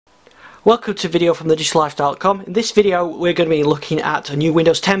Welcome to a video from thedigitallife.com. In this video we're going to be looking at a new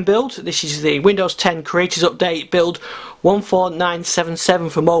Windows 10 build. This is the Windows 10 Creators Update build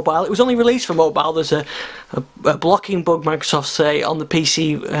 14977 for mobile. It was only released for mobile. There's a blocking bug, Microsoft say, on the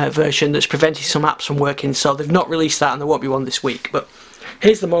PC version that's preventing some apps from working, so they've not released that and there won't be one this week. But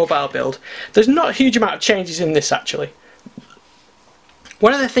here's the mobile build. There's not a huge amount of changes in this actually.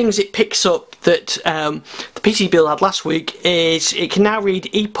 One of the things it picks up that the PC build had last week is it can now read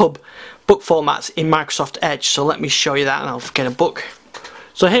EPUB book formats in Microsoft Edge. So let me show you that, and I'll get a book.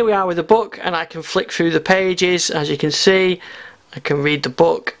 So here we are with the book, and I can flick through the pages. As you can see, I can read the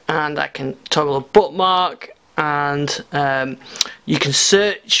book and I can toggle a bookmark, and you can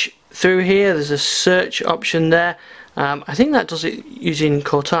search through here. There's a search option there. I think that does it using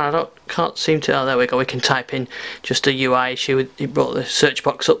Cortana. Can't seem to. Oh, there we go. We can type in just a UI issue. It brought the search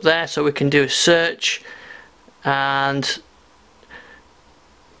box up there, so we can do a search, and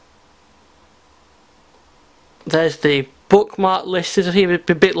there's the bookmark list. There's a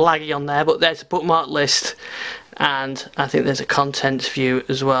bit laggy on there, but there's a bookmark list, and I think there's a contents view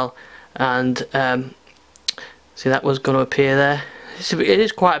as well. And see, that was going to appear there. It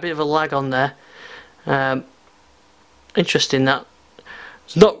is quite a bit of a lag on there. Interesting that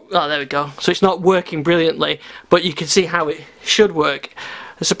it's not. Oh, there we go. So it's not working brilliantly, but you can see how it should work.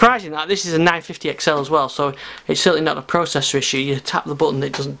 It's surprising that this is a 950 XL as well, so it's certainly not a processor issue. You tap the button,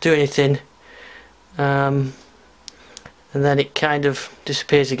 it doesn't do anything, and then it kind of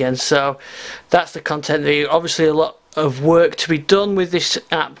disappears again. So that's the content view. Obviously a lot of work to be done with this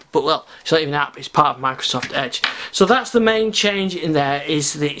app, but well, it's not even an app, it's part of Microsoft Edge. So that's the main change in there,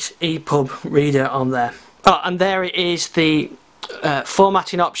 is this EPUB reader on there. Oh, and there it is, the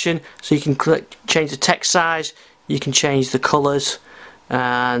formatting option. So you can change the text size, you can change the colours,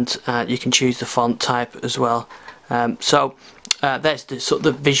 and you can choose the font type as well. There's the sort of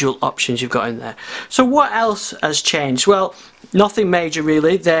the visual options you've got in there. So what else has changed? Well, nothing major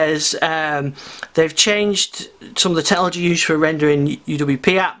really. There's they've changed some of the technology used for rendering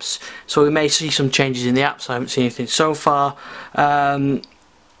UWP apps, so we may see some changes in the apps. I haven't seen anything so far.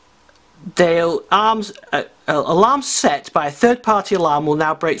 Alarms set by a third-party alarm will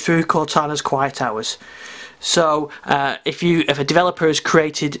now break through Cortana's quiet hours. So if a developer has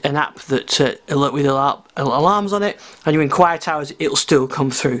created an app that alert with alarms on it, and you're in quiet hours, it'll still come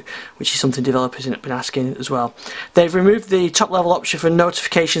through, which is something developers have been asking as well. They've removed the top-level option for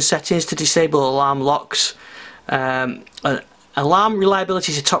notification settings to disable alarm locks. Alarm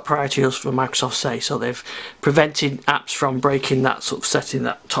reliability is a top priority for Microsoft say, so they've prevented apps from breaking that sort of setting,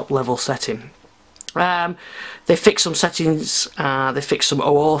 that top-level setting. They fixed some settings. They fixed some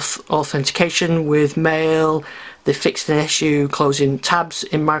OAuth authentication with Mail. They fixed an issue closing tabs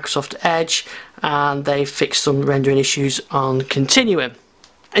in Microsoft Edge, and they fixed some rendering issues on Continuum.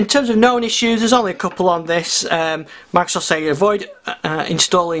 In terms of known issues, there's only a couple on this. Microsoft say avoid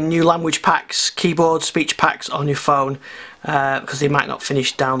installing new language packs, keyboard, speech packs on your phone, because they might not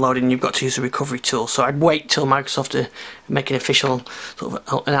finish downloading and you've got to use the recovery tool. So I'd wait till Microsoft make an official sort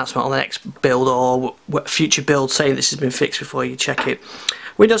of announcement on the next build or future build saying this has been fixed before you check it.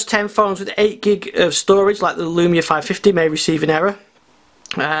 Windows 10 phones with 8 gig of storage like the Lumia 550 may receive an error,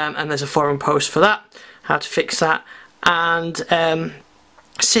 and there's a forum post for that, how to fix that. And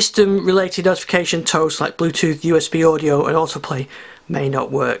system related notification toast like Bluetooth, USB audio and autoplay may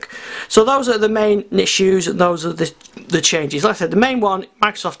not work. So those are the main issues, and those are the changes. Like I said, the main one,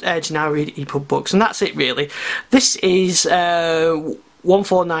 Microsoft Edge now read EPUB books, and that's it really. This is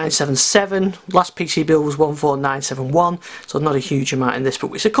 14977. Last PC build was 14971, so not a huge amount in this,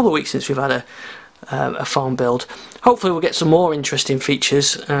 but it's a couple of weeks since we've had a phone build. Hopefully we'll get some more interesting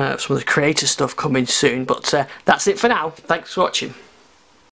features, some of the creator stuff coming soon, but that's it for now. Thanks for watching.